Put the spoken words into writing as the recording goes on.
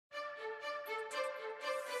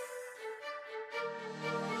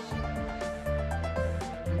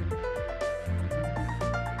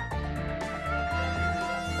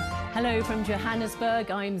Hello from Johannesburg,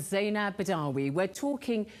 I'm Zeinab Badawi. We're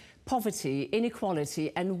talking poverty,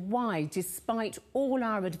 inequality and why, despite all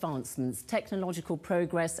our advancements, technological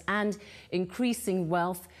progress and increasing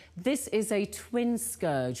wealth, this is a twin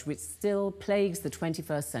scourge which still plagues the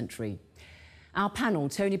 21st century. Our panel,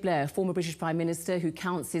 Tony Blair, former British Prime Minister who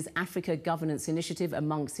counts his Africa Governance Initiative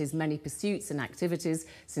amongst his many pursuits and activities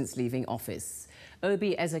since leaving office.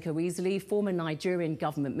 Oby Ezekwesili, former Nigerian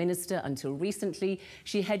government minister until recently,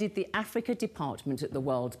 she headed the Africa Department at the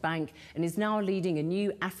World Bank and is now leading a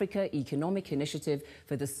new Africa Economic Initiative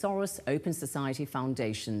for the Soros Open Society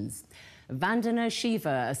Foundations. Vandana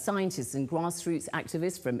Shiva, a scientist and grassroots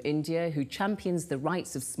activist from India who champions the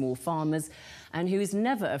rights of small farmers and who is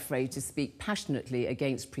never afraid to speak passionately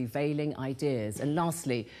against prevailing ideas. And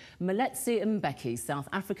lastly, Moeltesi Mbeki, South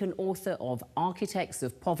African author of Architects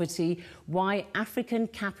of Poverty, Why African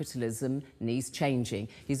Capitalism Needs Changing.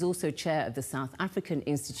 He's also chair of the South African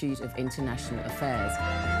Institute of International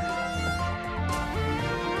Affairs.